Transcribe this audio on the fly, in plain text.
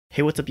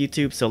Hey, what's up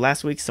YouTube? So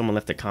last week someone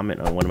left a comment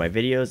on one of my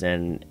videos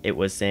and it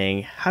was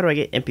saying, how do I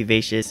get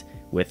Mpvacious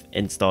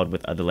installed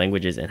with other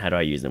languages and how do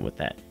I use them with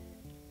that?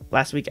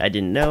 Last week I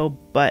didn't know,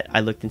 but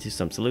I looked into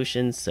some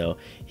solutions, so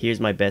here's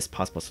my best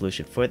possible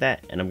solution for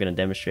that and I'm going to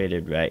demonstrate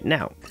it right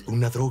now.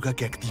 Una droga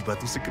que activa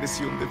tu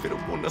secreción de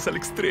feromonas al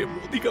extremo.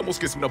 Digamos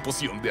que es una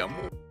poción de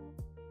amor.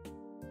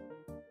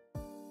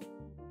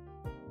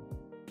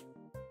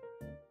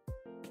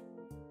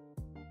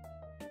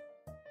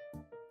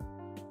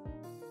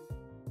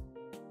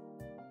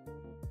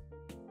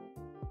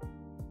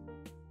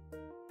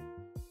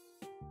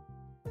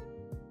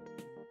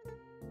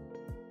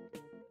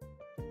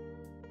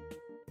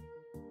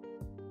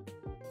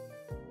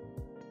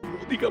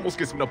 Digamos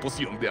que es una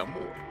poción de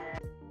amor.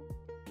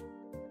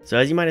 So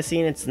as you might have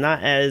seen, it's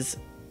not as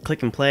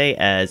click and play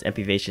as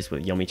Mpvacious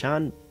with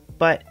Yomi-chan,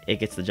 but it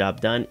gets the job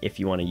done if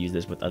you want to use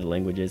this with other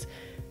languages.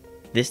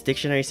 This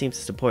dictionary seems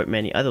to support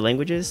many other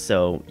languages,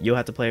 so you'll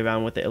have to play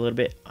around with it a little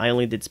bit. I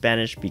only did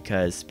Spanish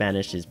because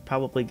Spanish is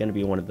probably going to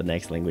be one of the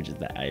next languages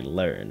that I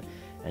learn.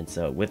 And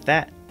so with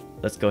that,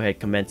 let's go ahead and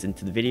commence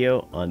into the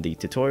video on the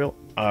tutorial.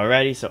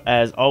 Alrighty, so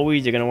as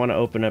always, you're going to want to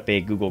open up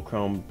a Google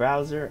Chrome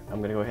browser. I'm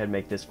going to go ahead and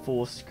make this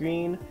full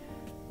screen.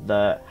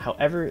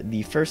 However,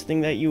 the first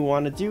thing that you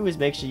want to do is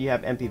make sure you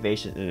have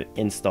Mpvacious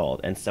installed.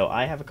 And so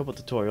I have a couple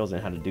tutorials on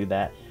how to do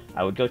that.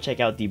 I would go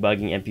check out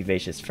debugging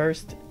Mpvacious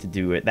first to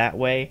do it that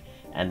way,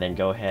 and then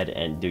go ahead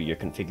and do your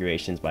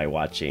configurations by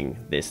watching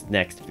this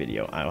next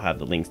video. I'll have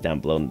the links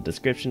down below in the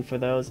description for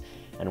those.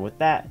 And with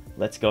that,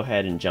 let's go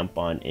ahead and jump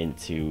on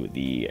into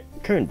the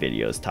current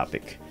video's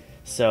topic.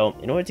 So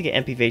in order to get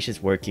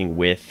Mpvacious working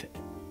with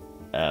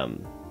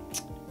Anki,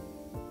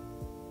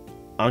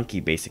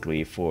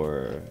 basically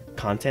for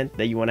content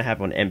that you want to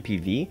have on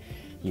MPV,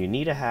 you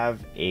need to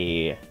have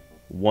a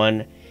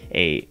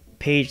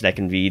page that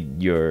can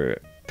read your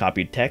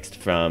copied text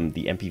from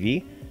the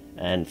MPV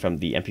and from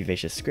the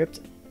Mpvacious script,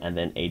 and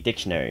then a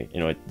dictionary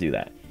in order to do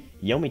that.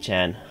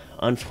 Yomi-chan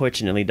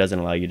unfortunately doesn't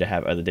allow you to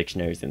have other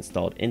dictionaries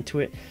installed into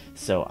it,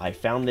 so I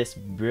found this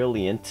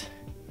brilliant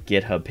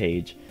GitHub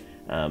page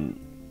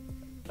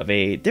of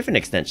a different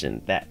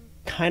extension that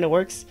kind of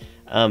works.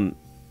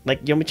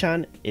 Like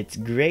Yomi-chan, it's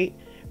great,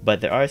 but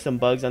there are some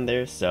bugs on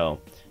there, so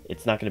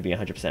it's not going to be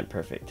 100%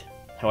 perfect.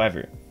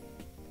 However,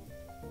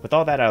 with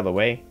all that out of the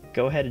way,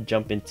 go ahead and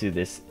jump into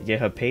this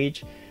GitHub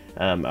page.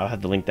 I'll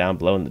have the link down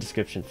below in the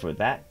description for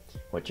that.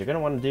 What you're going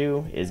to want to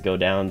do is go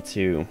down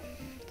to,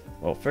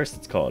 well, first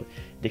it's called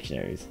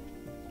dictionaries.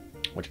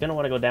 What you're going to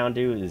want to go down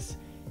to is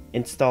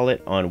install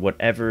it on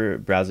whatever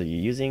browser you're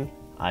using.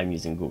 I'm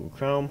using Google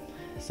Chrome,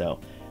 so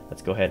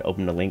let's go ahead and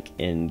open the link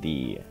in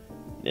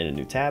a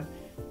new tab.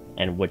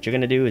 And what you're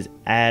going to do is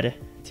add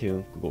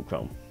to Google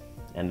Chrome,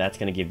 and that's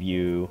going to give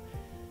you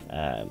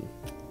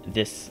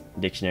this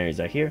dictionaries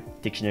right here,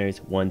 dictionaries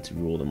one to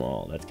rule them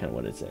all. That's kind of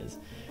what it says.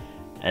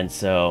 And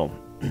so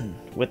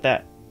with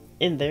that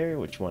in there,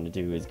 what you want to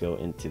do is go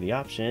into the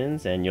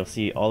options and you'll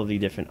see all of the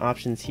different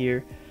options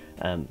here.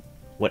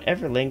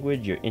 Whatever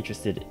language you're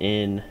interested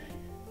in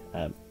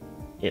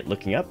it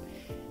looking up,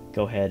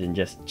 go ahead and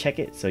just check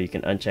it, so you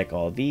can uncheck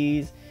all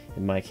these.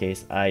 In my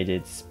case, I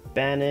did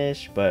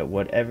Spanish, but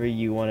whatever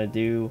you want to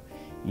do,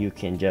 you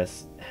can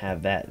just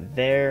have that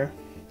there.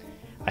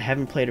 I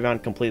haven't played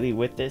around completely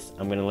with this.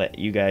 I'm gonna let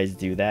you guys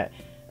do that,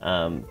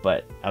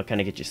 but I'll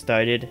kind of get you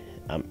started.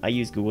 I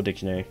use Google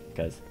Dictionary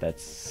because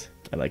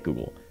I like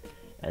Google,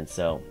 and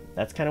so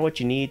that's kind of what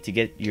you need to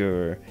get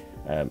your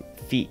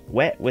feet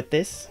wet with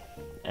this.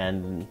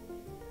 And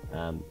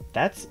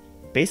that's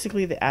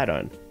basically the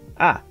add-on.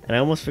 And I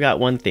almost forgot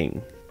one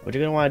thing. What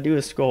you're gonna want to do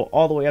is scroll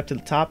all the way up to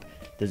the top.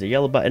 There's a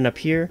yellow button up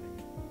here,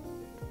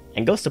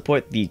 and go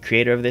support the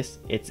creator of this.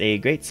 It's a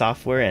great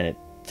software and it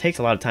takes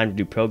a lot of time to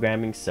do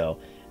programming, so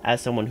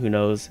as someone who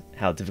knows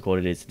how difficult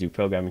it is to do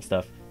programming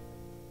stuff,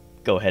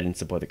 go ahead and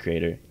support the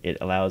creator. It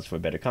allows for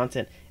better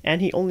content,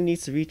 and he only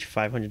needs to reach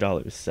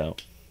 $500, so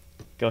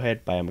go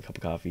ahead, buy him a cup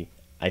of coffee.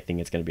 I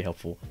think it's going to be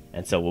helpful,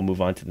 and so we'll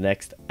move on to the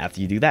next after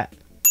you do that.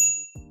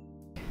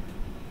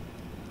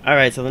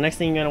 Alright, so the next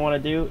thing you're going to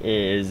want to do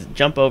is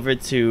jump over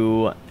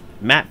to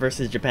Matt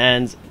vs.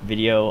 Japan's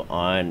video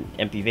on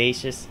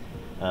Mpvacious,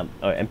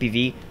 or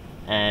MPV,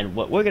 and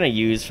what we're going to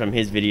use from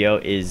his video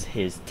is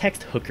his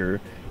Texthooker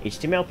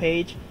HTML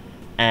page.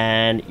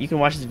 And you can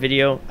watch this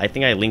video. I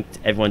think I linked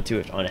everyone to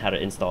it on how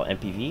to install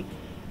MPV,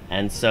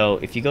 and so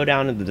if you go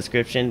down in the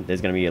description,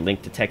 there's going to be a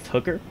link to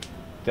Texthooker.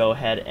 Go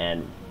ahead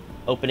and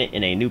open it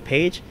in a new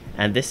page,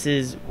 and this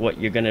is what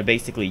you're going to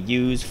basically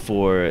use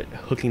for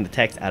hooking the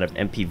text out of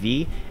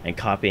MPV and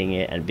copying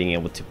it and being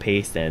able to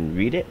paste and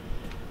read it.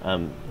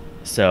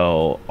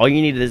 So all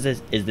you need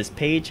is this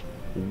page.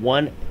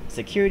 One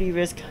security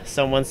risk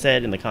someone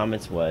said in the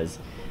comments was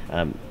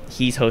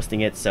he's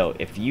hosting it, so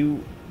if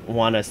you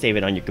want to save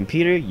it on your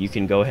computer, you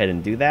can go ahead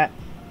and do that.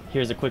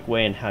 Here's a quick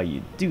way on how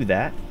you do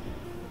that,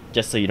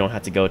 just so you don't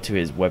have to go to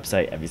his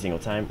website every single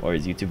time or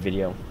his YouTube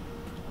video.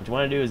 What you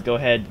want to do is go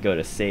ahead, go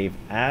to save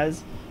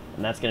as,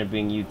 and that's going to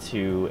bring you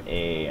to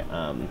a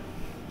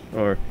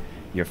or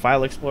your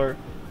file explorer.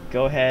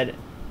 Go ahead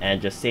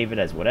and just save it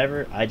as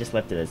whatever. I just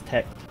left it as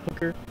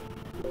Texthooker,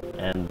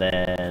 and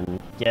then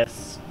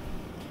yes,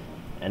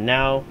 and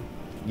now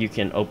you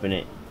can open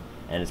it,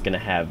 and it's gonna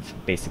have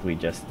basically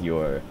just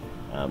your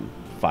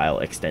file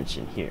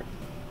extension here.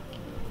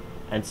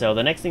 And so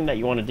the next thing that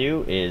you want to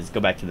do is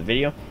go back to the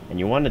video, and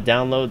you want to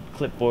download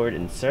Clipboard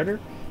Inserter.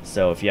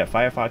 So if you have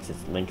Firefox,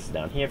 its links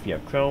down here. If you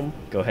have Chrome,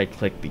 go ahead,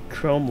 click the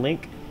Chrome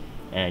link,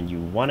 and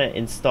you want to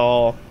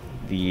install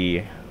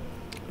the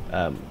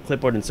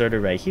Clipboard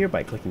Inserter right here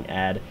by clicking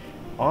Add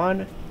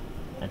On.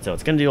 And so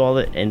it's going to do all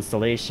the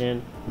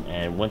installation,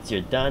 and once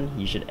you're done,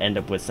 you should end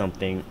up with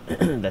something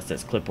that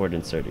says Clipboard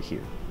Inserter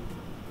here.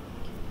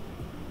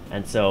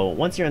 And so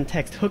once you're on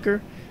Texthooker,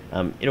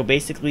 it'll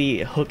basically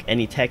hook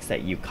any text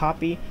that you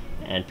copy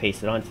and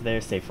paste it onto there.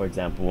 Say for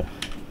example,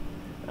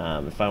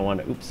 if I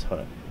want to, oops,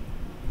 hold on.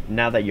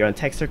 Now that you're on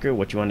Texthooker,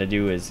 what you want to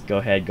do is go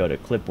ahead, go to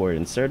Clipboard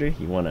Inserter.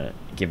 You want to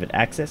give it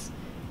access,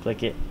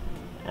 click it,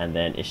 and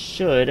then it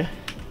should,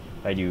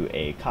 if I do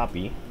a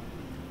copy,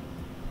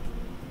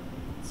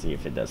 let's see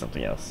if it does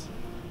something else.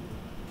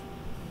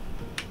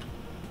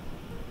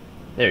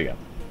 There you go.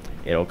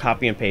 It'll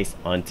copy and paste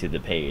onto the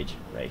page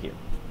right here.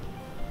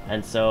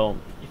 And so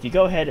if you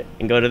go ahead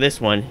and go to this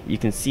one, you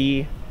can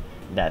see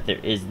that there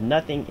is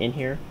nothing in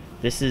here.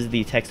 This is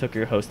the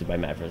Texthooker hosted by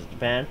Mpvacious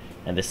Japan,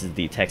 and this is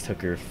the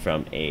Texthooker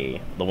from the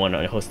one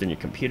hosted on your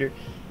computer.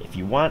 If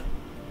you want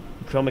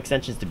Chrome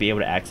extensions to be able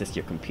to access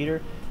your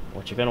computer,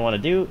 what you're going to want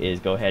to do is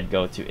go ahead,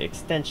 go to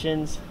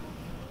Extensions,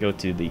 go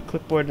to the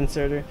Clipboard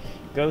Inserter,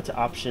 go to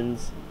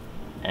Options,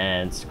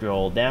 and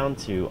scroll down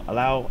to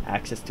Allow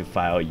Access to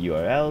File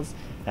URLs.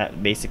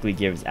 That basically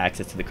gives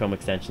access to the Chrome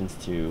extensions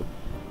to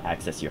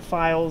access your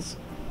files.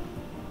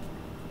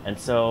 And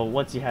so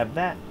once you have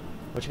that,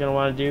 what you're going to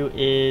want to do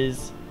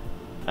is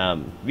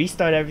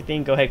restart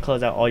everything. Go ahead,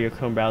 close out all your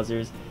Chrome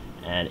browsers,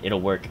 and it'll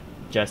work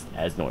just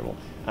as normal.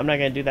 I'm not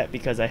going to do that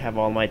because I have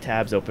all my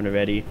tabs open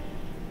already,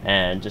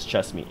 and just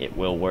trust me, it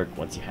will work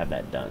once you have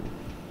that done.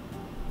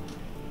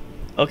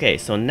 Okay,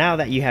 so now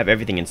that you have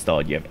everything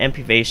installed, you have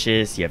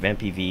Mpvacious, you have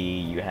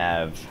MPV, you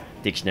have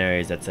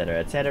dictionaries, etc.,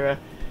 etc.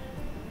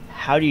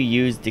 How do you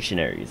use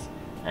dictionaries?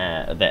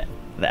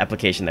 The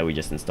application that we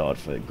just installed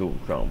for Google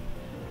Chrome.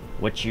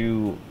 What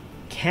you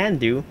can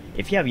do,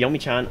 if you have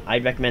Yomi-chan,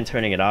 I'd recommend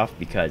turning it off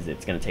because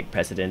it's going to take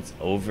precedence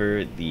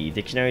over the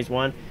dictionaries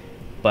one.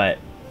 But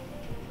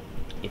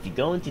if you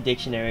go into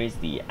dictionaries,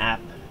 the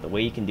app, the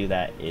way you can do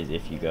that is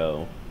if you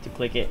go to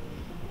click it,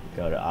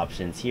 go to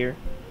options here.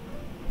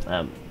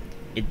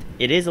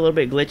 It is a little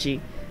bit glitchy.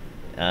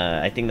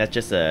 I think that's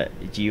just a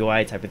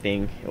GUI type of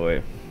thing,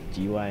 or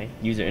GUI,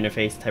 user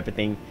interface type of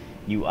thing,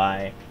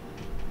 UI.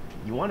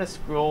 You want to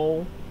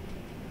scroll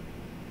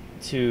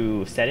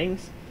to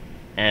settings,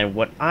 and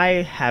what I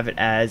have it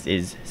as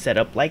is set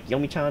up like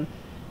Yomi-chan.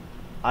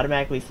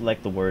 Automatically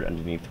select the word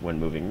underneath when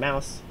moving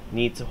mouse.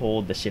 Need to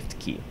hold the shift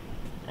key.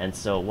 And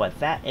so what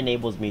that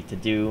enables me to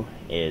do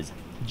is,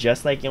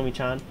 just like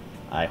Yomi-chan,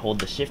 I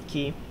hold the shift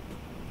key,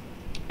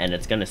 and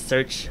it's gonna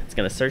search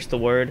the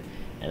word,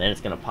 and then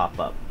it's gonna pop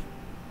up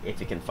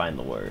if it can find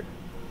the word.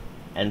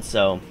 And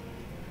so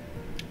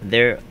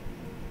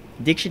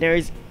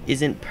dictionaries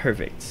isn't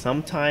perfect.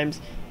 Sometimes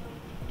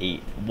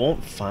it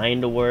won't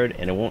find a word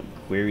and it won't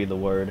query the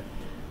word.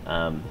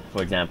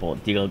 For example,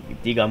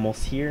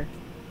 digamos here,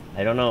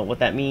 I don't know what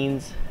that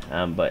means,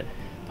 but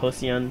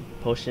potion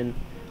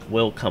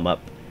will come up,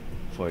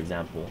 for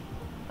example,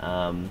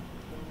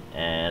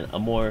 and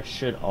amor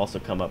should also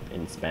come up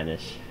in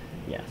Spanish.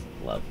 Yes,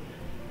 love.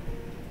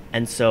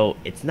 And so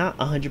it's not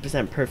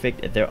 100%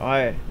 perfect. There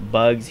are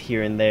bugs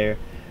here and there.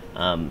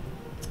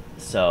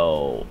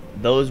 So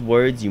those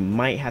words you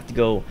might have to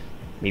go,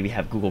 maybe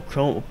have Google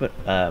Chrome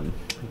open,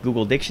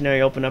 Google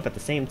Dictionary open up at the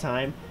same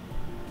time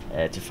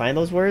to find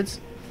those words,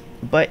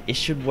 but it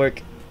should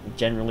work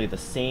generally the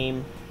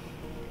same.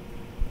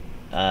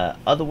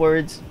 Other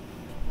words,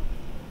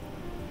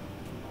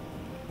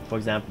 for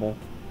example,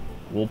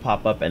 will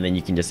pop up, and then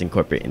you can just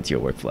incorporate it into your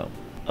workflow.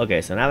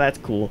 Okay, so now that's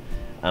cool.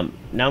 Now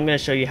I'm going to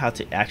show you how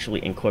to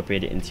actually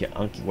incorporate it into your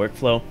Anki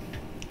workflow.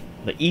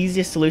 The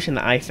easiest solution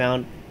that I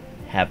found: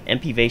 have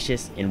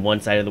Mpvacious in one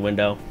side of the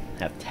window,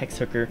 have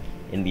Texthooker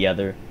in the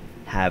other,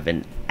 have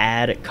an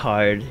add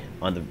card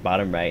on the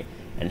bottom right,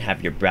 and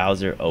have your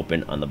browser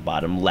open on the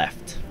bottom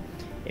left.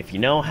 If you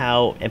know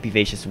how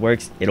Mpvacious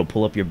works, it'll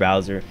pull up your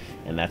browser,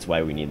 and that's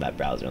why we need that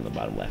browser on the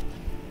bottom left.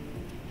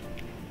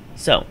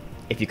 So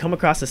if you come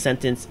across a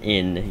sentence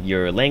in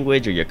your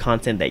language or your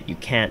content that you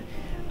can't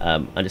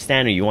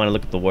understand, or you want to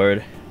look at the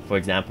word, for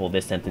example,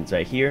 this sentence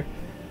right here,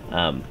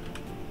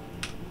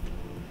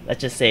 let's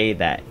just say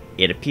that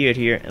it appeared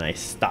here and I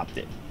stopped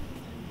it.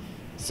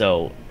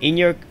 So in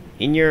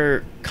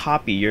your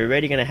copy, you're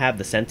already going to have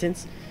the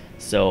sentence.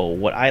 So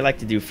what I like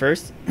to do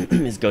first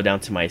is go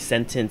down to my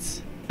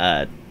sentence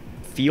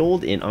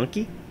field in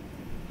Anki.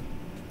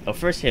 Oh,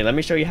 first here, let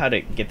me show you how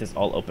to get this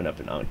all open up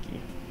in Anki.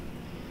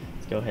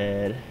 Let's go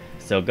ahead.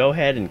 So go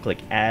ahead and click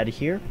add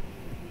here.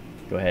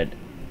 Go ahead,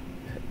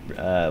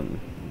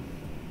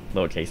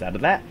 lowercase out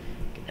of that,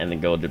 and then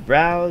go to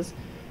browse,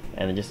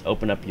 and then just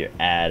open up your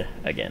add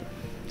again.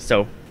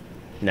 So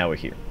now we're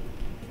here.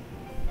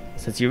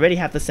 Since you already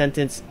have the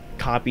sentence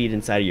copied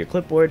inside of your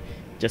clipboard,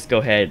 just go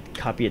ahead,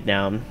 copy it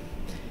down.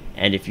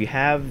 And if you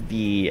have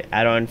the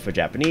add-on for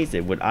Japanese,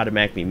 it would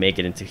automatically make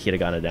it into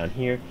hiragana down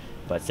here.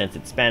 But since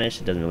it's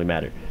Spanish, it doesn't really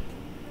matter.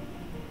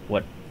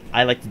 What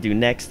I like to do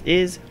next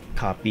is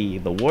copy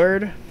the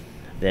word,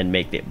 then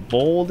make it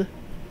bold,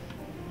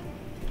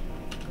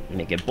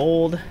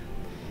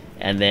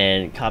 and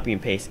then copy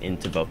and paste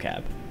into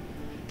vocab.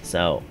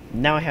 So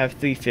now I have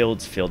 3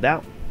 fields filled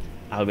out.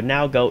 I would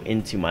now go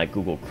into my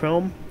Google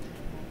Chrome,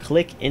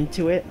 click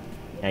into it,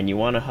 and you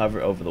want to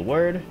hover over the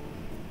word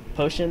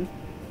potion,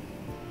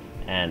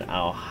 and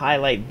I'll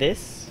highlight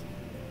this,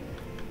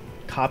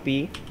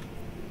 copy,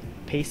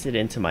 paste it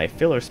into my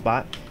filler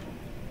spot.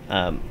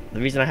 The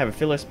reason I have a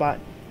filler spot,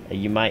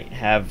 you might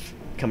have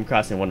come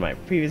across in one of my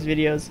previous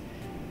videos,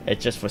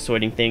 it's just for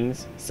sorting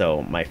things.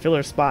 So my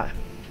filler spot,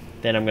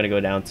 then I'm going to go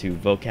down to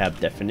vocab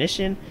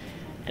definition,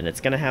 and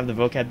it's going to have the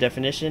vocab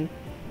definition,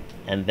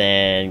 and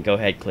then go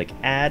ahead, click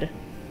add.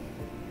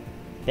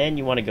 Then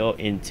you want to go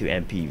into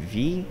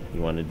MPV.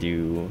 You want to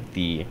do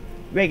the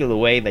regular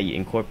way that you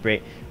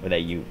incorporate or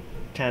that you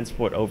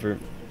transport over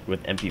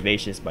with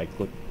Mpvacious by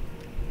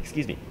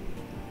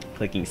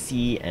clicking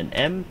C and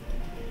M.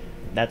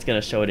 That's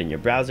going to show it in your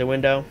browser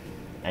window,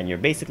 and you're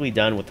basically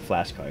done with the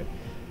flashcard.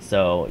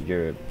 So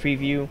your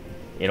preview,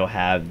 it'll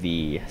have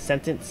the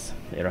sentence,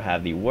 it'll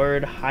have the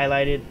word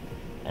highlighted,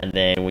 and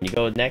then when you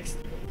go next,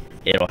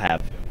 it'll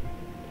have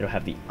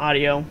the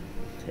audio,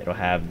 it'll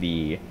have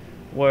the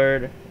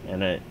word,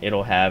 and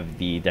it'll have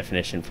the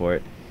definition for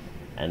it.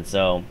 And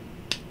so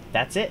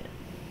that's it.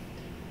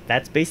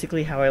 That's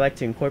basically how I like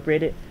to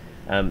incorporate it.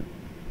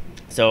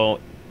 So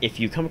if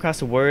you come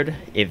across a word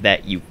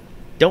that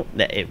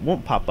it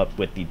won't pop up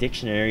with the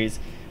dictionaries,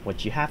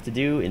 what you have to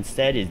do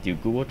instead is do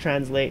Google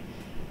Translate.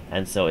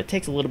 And so it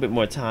takes a little bit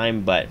more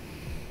time, but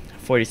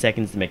 40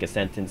 seconds to make a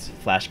sentence,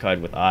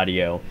 flashcard with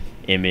audio,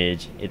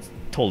 image, it's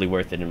totally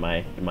worth it in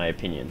my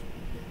opinion.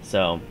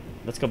 So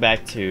let's go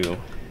back to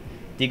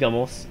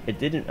digamos. It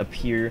didn't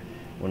appear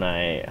when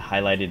I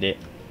highlighted it,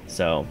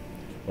 so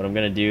what I'm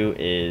gonna do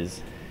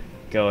is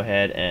go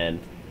ahead and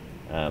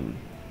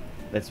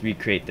let's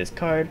recreate this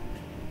card.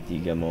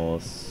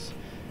 Digamos,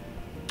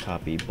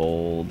 copy,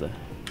 bold,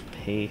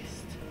 paste.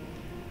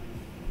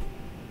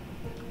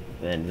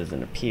 Then it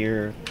doesn't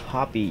appear.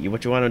 Copy.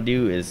 What you want to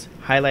do is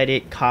highlight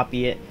it,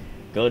 copy it,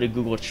 go to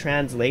Google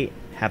Translate,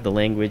 have the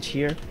language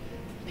here,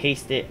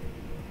 paste it,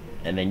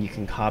 and then you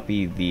can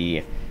copy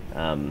the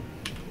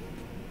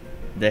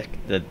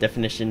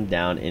definition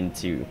down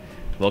into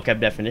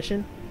vocab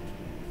definition,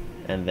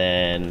 and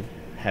then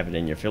have it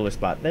in your filler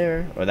spot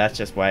there. Or that's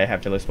just why I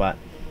have filler spot.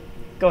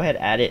 Go ahead,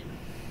 add it,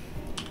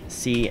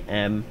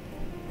 CM.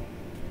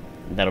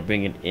 That'll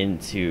bring it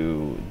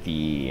into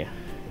the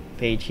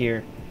page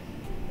here,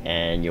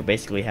 and you'll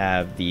basically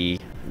have the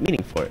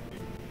meaning for it.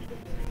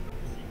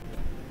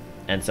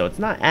 And so it's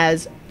not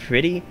as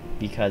pretty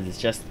because it's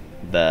just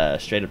the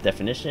straight up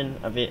definition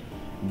of it,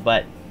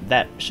 but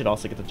that should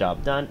also get the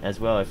job done as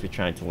well if you're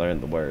trying to learn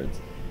the words.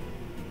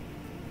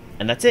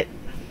 And that's it.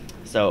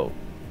 So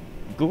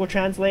Google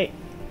Translate,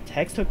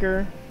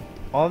 Texthooker,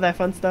 all that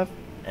fun stuff,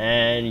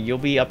 and you'll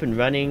be up and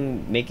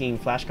running making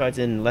flashcards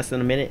in less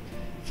than a minute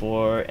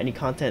for any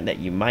content that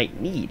you might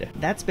need.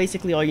 That's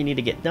basically all you need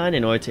to get done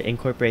in order to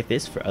incorporate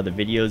this for other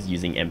videos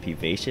using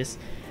Mpvacious.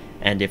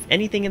 And if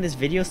anything in this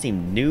video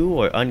seemed new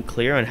or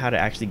unclear on how to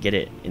actually get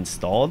it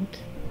installed,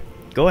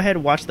 go ahead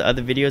and watch the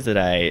other videos that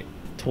I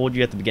told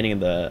you at the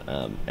beginning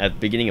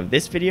of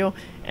this video,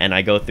 and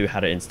I go through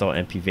how to install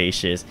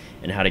Mpvacious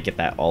and how to get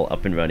that all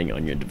up and running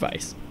on your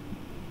device.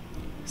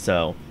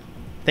 So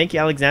thank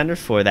you, Alexander,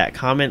 for that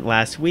comment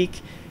last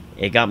week.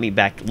 It got me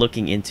back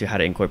looking into how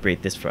to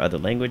incorporate this for other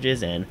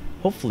languages, and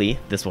hopefully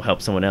this will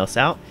help someone else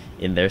out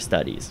in their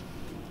studies.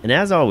 And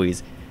as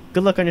always,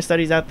 good luck on your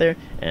studies out there,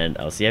 and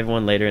I'll see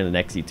everyone later in the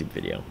next YouTube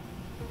video.